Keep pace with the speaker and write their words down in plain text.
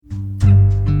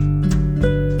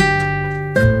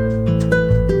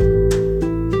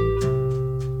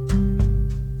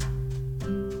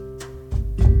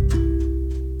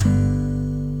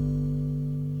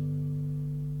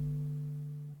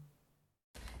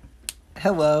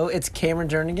Hello, it's Cameron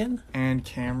Jernigan, And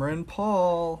Cameron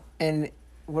Paul. and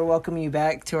we're welcoming you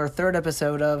back to our third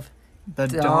episode of The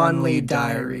Donley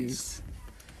Diaries.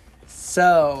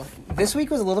 So, this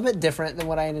week was a little bit different than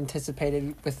what I had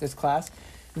anticipated with this class.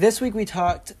 This week we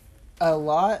talked a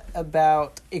lot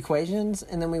about equations,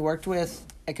 and then we worked with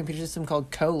a computer system called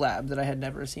Colab that I had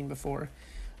never seen before.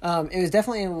 It was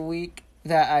definitely a week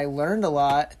that I learned a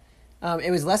lot. It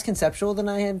was less conceptual than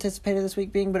I had anticipated this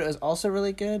week being, but it was also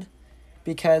really good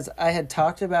because I had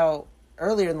talked about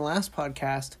earlier in the last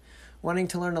podcast wanting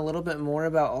to learn a little bit more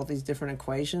about all these different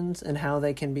equations and how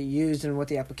they can be used and what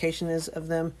the application is of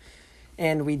them.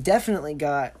 And we definitely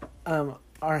got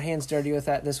our hands dirty with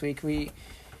that this week. We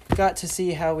got to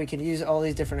see how we could use all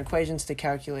these different equations to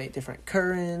calculate different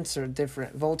currents or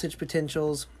different voltage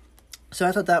potentials. So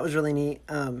I thought that was really neat.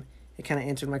 It kind of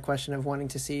answered my question of wanting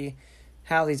to see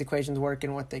how these equations work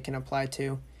and what they can apply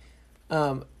to.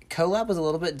 Colab was a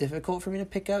little bit difficult for me to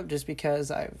pick up just because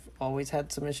I've always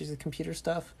had some issues with computer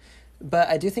stuff. But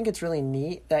I do think it's really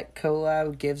neat that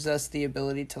Colab gives us the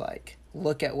ability to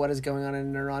look at what is going on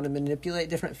in a neuron and manipulate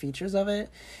different features of it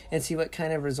and see what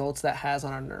kind of results that has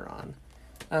on our neuron.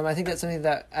 I think that's something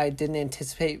that I didn't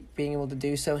anticipate being able to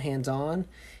do so hands-on.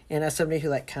 And as somebody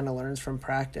who kind of learns from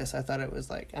practice, I thought it was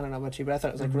I don't know about you, but I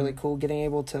thought it was really cool getting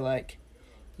able to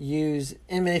use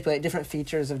and manipulate different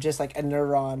features of just a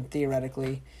neuron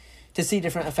theoretically to see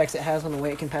different effects it has on the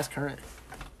way it can pass current.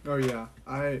 Oh yeah,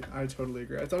 I totally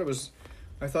agree. I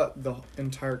thought the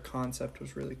entire concept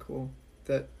was really cool.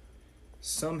 That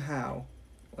somehow,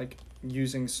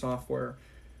 using software,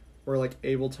 we're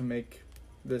able to make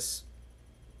this,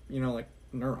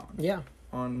 neuron. Yeah.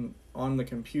 On the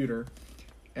computer,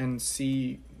 and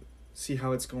see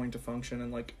how it's going to function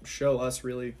and show us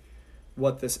really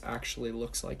what this actually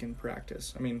looks like in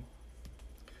practice. I mean,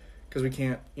 because we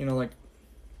can't,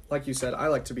 like you said, I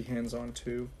like to be hands-on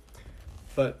too.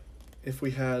 But if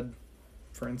we had,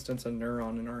 for instance, a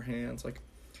neuron in our hands,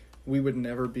 we would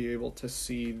never be able to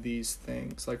see these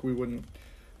things. We wouldn't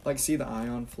see the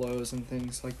ion flows and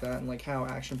things like that, and how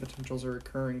action potentials are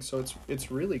occurring. So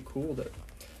it's really cool that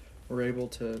we're able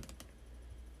to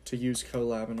use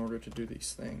Colab in order to do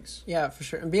these things. Yeah, for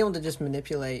sure. And being able to just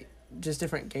manipulate just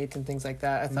different gates and things like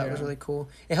that, I thought was really cool.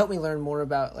 It helped me learn more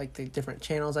about the different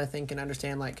channels, I think, and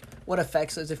understand what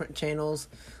effects those different channels,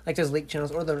 those leak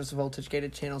channels or those voltage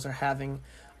gated channels are having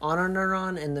on our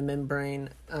neuron and the membrane,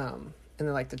 and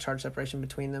then the charge separation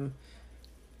between them.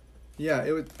 Yeah,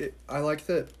 I like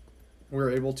that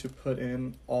we're able to put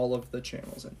in all of the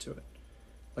channels into it.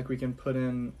 We can put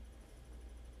in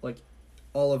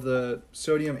all of the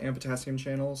sodium and potassium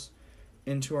channels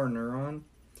into our neuron,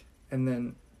 and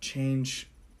then change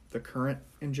the current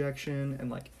injection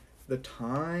and the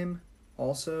time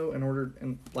also in order,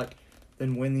 and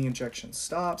then when the injection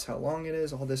stops, how long it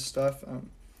is, all this stuff,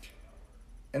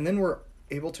 and then we're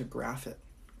able to graph it,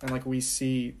 and we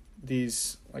see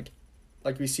these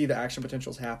we see the action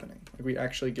potentials happening. We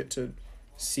actually get to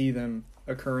see them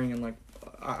occurring, and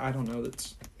I don't know,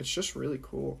 it's just really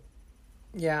cool.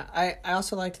 Yeah, I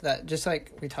also liked that, just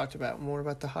we talked about more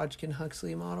about the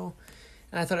Hodgkin-Huxley model.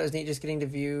 And I thought it was neat just getting to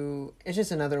view, it's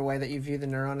just another way that you view the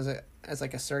neuron as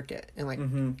a circuit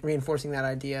and reinforcing that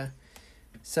idea.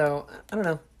 So, I don't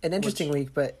know, an interesting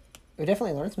week, but we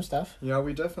definitely learned some stuff. Yeah,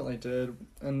 we definitely did.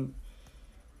 And,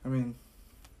 I mean,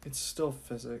 it's still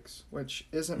physics, which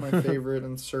isn't my favorite,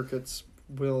 and circuits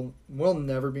will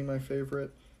never be my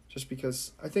favorite, just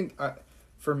because I think,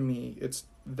 for me,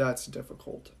 that's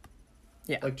difficult.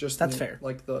 Yeah, that's fair.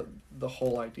 The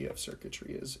whole idea of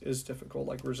circuitry is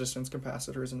difficult, resistance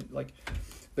capacitors and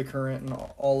the current and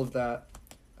all of that.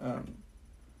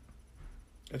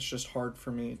 It's just hard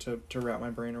for me to wrap my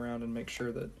brain around and make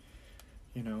sure that,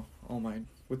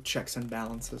 with checks and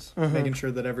balances, making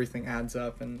sure that everything adds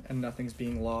up and nothing's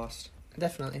being lost.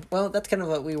 Definitely. Well, that's kind of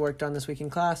what we worked on this week in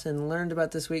class and learned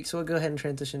about this week. So we'll go ahead and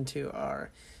transition to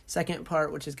our second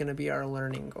part, which is going to be our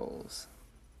learning goals.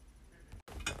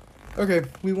 Okay,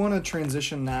 we want to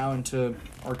transition now into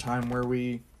our time where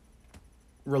we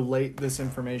relate this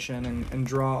information and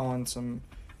draw on some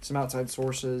outside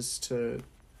sources to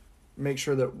make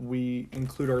sure that we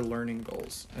include our learning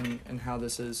goals and how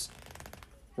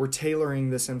we're tailoring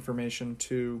this information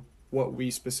to what we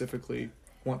specifically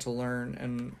want to learn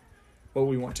and what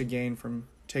we want to gain from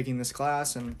taking this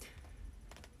class, and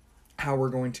how we're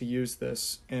going to use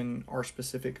this in our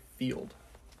specific field.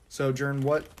 So, Jern,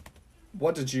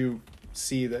 what did you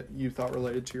see that you thought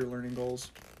related to your learning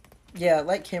goals? Yeah,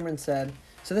 like Cameron said,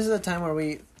 so this is a time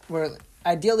where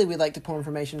ideally we'd like to pull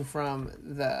information from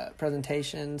the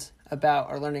presentations about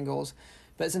our learning goals,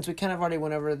 But since we kind of already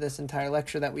went over this entire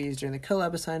lecture that we used during the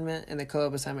Colab assignment, and the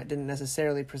Colab assignment didn't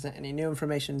necessarily present any new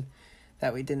information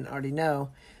that we didn't already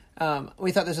know,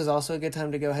 we thought this was also a good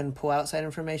time to go ahead and pull outside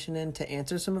information in to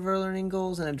answer some of our learning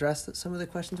goals and address some of the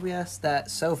questions we asked that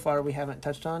so far we haven't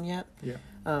touched on yet. Yeah.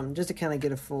 Just to kind of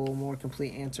get a full, more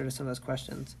complete answer to some of those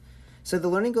questions. So the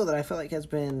learning goal that I felt like has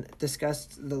been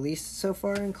discussed the least so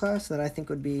far in class, that I think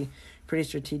would be pretty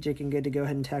strategic and good to go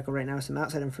ahead and tackle right now with some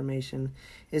outside information,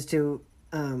 is to,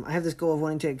 I have this goal of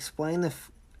wanting to explain the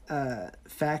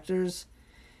factors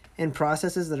and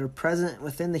processes that are present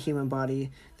within the human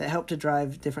body that help to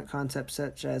drive different concepts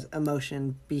such as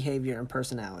emotion, behavior, and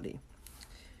personality.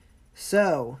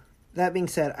 So, that being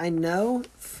said, I know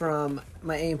from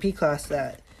my A&P class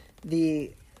that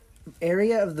the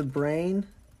area of the brain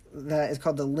that is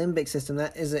called the limbic system,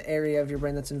 that is an area of your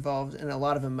brain that's involved in a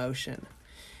lot of emotion.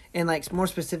 And like more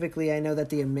specifically, I know that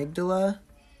the amygdala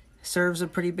serves a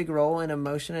pretty big role in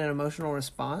emotion and emotional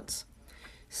response.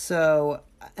 So,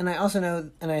 and I also know,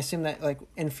 and I assume that like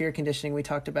in fear conditioning, we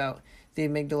talked about the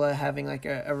amygdala having like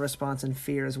a response in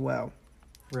fear as well.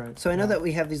 Right. So I know that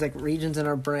we have these like regions in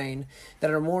our brain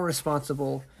that are more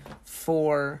responsible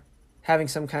for having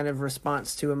some kind of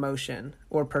response to emotion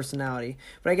or personality.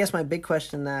 But I guess my big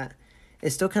question that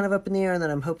is still kind of up in the air and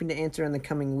that I'm hoping to answer in the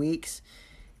coming weeks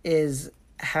is,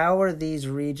 how are these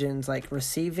regions like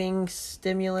receiving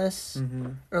stimulus,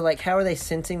 or like how are they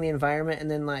sensing the environment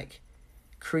and then like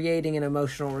creating an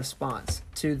emotional response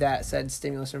to that said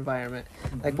stimulus environment?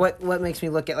 Like what makes me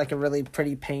look at like a really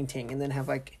pretty painting and then have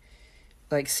like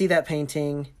see that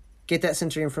painting, get that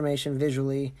sensory information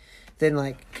visually, then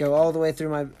like go all the way through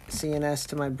my CNS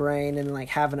to my brain and like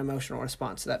have an emotional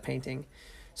response to that painting.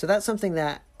 So that's something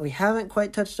that we haven't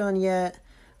quite touched on yet,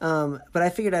 but I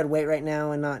figured I'd wait right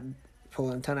now and not pull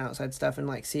a ton of outside stuff and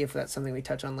like see if that's something we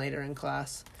touch on later in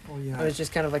class. Oh yeah. But it's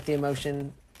just kind of like the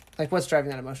emotion, like what's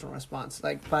driving that emotional response,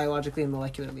 like biologically and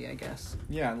molecularly, I guess.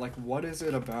 Yeah, like what is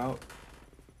it about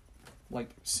like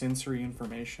sensory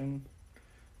information?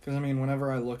 Because I mean,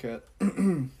 whenever I look at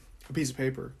a piece of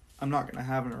paper, I'm not going to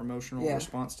have an emotional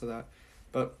response to that.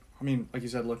 But I mean, like you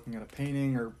said, looking at a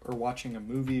painting or watching a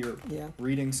movie or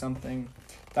reading something,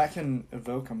 that can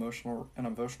evoke emotional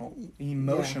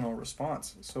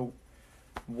response. So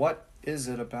what is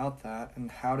it about that,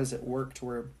 and how does it work to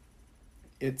where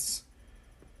it's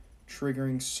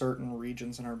triggering certain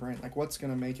regions in our brain? Like what's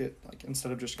going to make it, like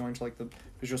instead of just going to like the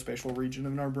visuospatial region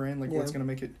in our brain, like what's going to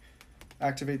make it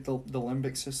activate the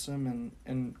limbic system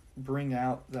and bring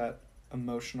out that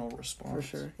emotional response? For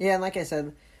sure. Yeah, and like I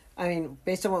said, I mean,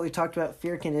 based on what we talked about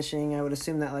fear conditioning, I would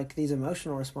assume that like these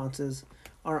emotional responses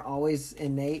aren't always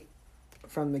innate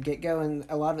from the get-go, and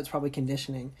a lot of it's probably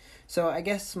conditioning. So I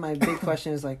guess my big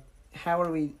question is like, how are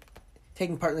we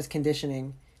taking part in this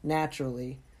conditioning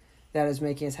naturally that is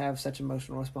making us have such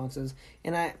emotional responses?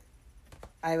 And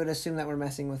I would assume that we're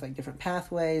messing with like different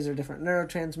pathways or different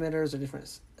neurotransmitters or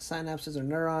different synapses or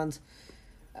neurons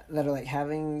that are like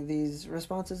having these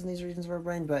responses in these regions of our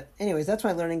brain. But anyways, that's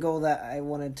my learning goal, that I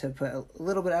wanted to put a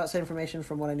little bit of outside information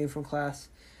from what I knew from class,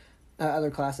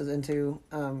 other classes into.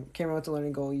 Cameron, what's a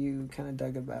learning goal you kind of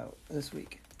dug about this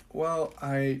week? Well,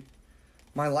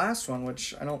 my last one,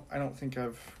 which I don't think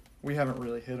we haven't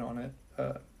really hit on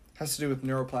it, has to do with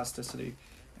neuroplasticity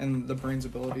and the brain's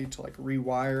ability to like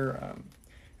rewire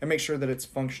and make sure that it's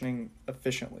functioning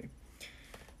efficiently.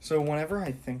 So whenever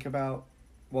I think about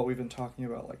what we've been talking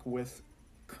about, like with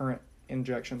current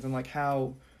injections and like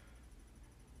how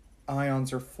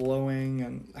ions are flowing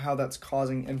and how that's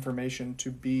causing information to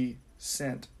be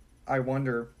sent, I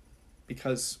wonder,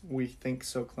 because we think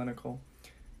so clinical,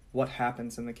 what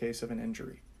happens in the case of an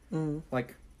injury.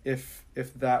 Like if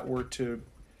that were to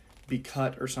be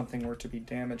cut or something were to be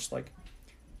damaged, like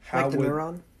how like the would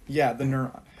neuron? Yeah, the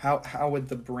neuron. How would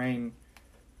the brain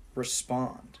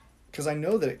respond? Because I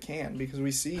know that it can, because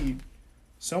we see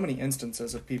so many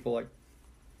instances of people like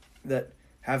that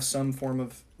have some form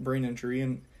of brain injury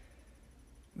and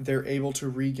they're able to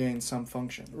regain some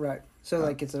function. Right. So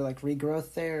like is there like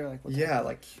regrowth there? Like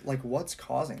like what's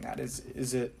causing that? Is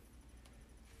it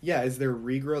is there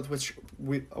regrowth, which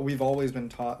we've always been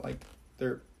taught like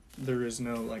there is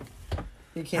no like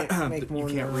you can't make more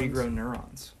you can't neurons. regrow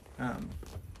neurons.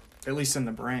 At least in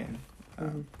the brain.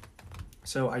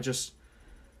 So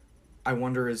I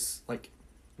wonder, is like,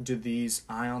 do these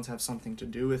ions have something to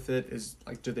do with it? Is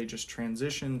like, do they just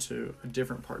transition to a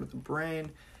different part of the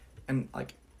brain? And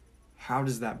like, how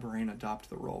does that brain adopt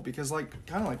the role? Because like,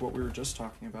 kind of like what we were just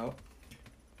talking about,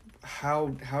 how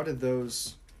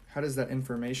does that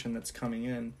information that's coming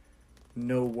in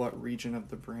know what region of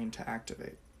the brain to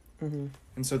activate? Mm-hmm.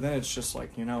 And so then it's just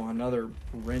like, another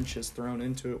wrench is thrown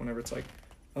into it whenever it's like,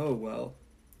 oh, well,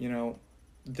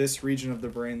 this region of the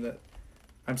brain that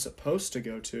I'm supposed to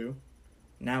go to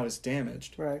now is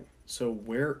damaged. Right. So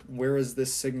where is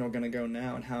this signal going to go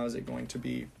now, and how is it going to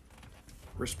be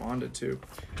responded to?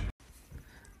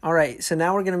 All right, so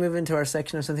now we're going to move into our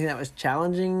section of something that was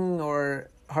challenging or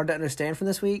hard to understand from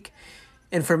this week.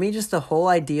 And for me, just the whole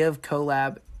idea of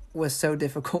Colab was so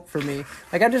difficult for me.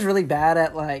 Like, I'm just really bad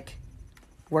at, like,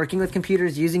 working with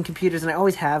computers, using computers, and I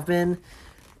always have been.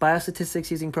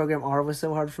 Biostatistics using program R was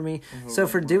so hard for me. So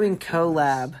for doing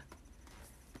Colab,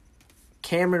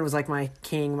 Cameron was like my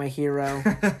king, my hero,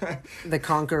 the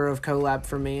conqueror of Colab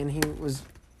for me, and he was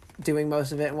doing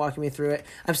most of it and walking me through it.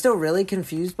 I'm still really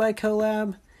confused by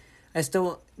Colab. I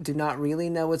still do not really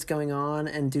know what's going on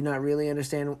and do not really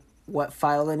understand what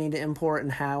file I need to import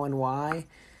and how and why.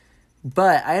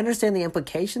 But I understand the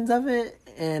implications of it,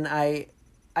 and I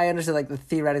understood like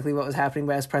theoretically what was happening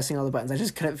by us pressing all the buttons. I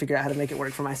just couldn't figure out how to make it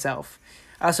work for myself.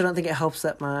 I also don't think it helps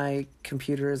that my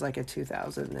computer is like a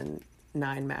 2009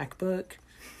 MacBook.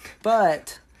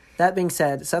 But that being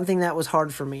said, something that was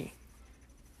hard for me,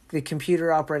 the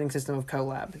computer operating system of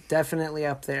Colab, definitely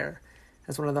up there.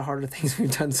 That's one of the harder things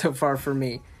we've done so far for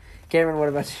me. Cameron, what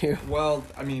about you? Well,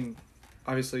 I mean,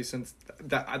 obviously since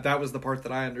that was the part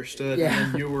that I understood, Yeah.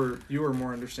 and then you were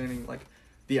more understanding like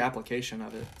the application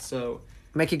of it. So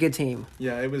Make a good team.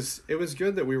 yeah, it was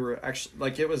good that we were actually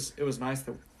like it was nice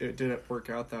that it didn't work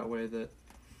out that way, that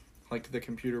like the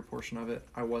computer portion of it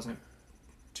I wasn't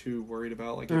too worried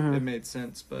about. Like Mm-hmm. it made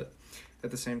sense, but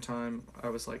at the same time I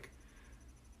was like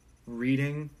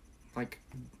reading like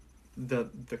the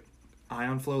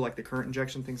ion flow, like the current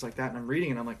injection, things like that, and I'm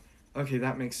reading and I'm like, okay,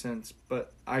 that makes sense,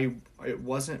 but it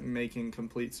wasn't making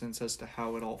complete sense as to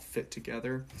how it all fit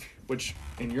together, which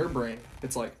in your brain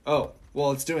it's like, oh,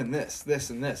 well, it's doing this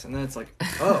and this, and then it's like,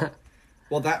 oh,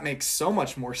 well, that makes so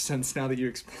much more sense now that you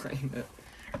explain it.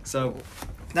 So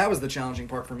that was the challenging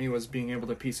part for me, was being able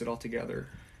to piece it all together.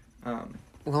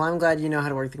 Well, I'm glad you know how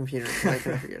to work the computer, so I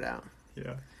can figure it out.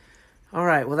 Yeah. All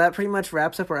right, well, that pretty much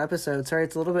wraps up our episode. Sorry,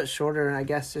 it's a little bit shorter, I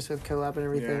guess, just with Colab and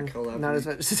everything. Yeah, Colab. Not as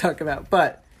much to talk about,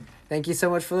 but thank you so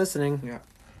much for listening. Yeah.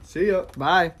 See ya.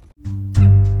 Bye.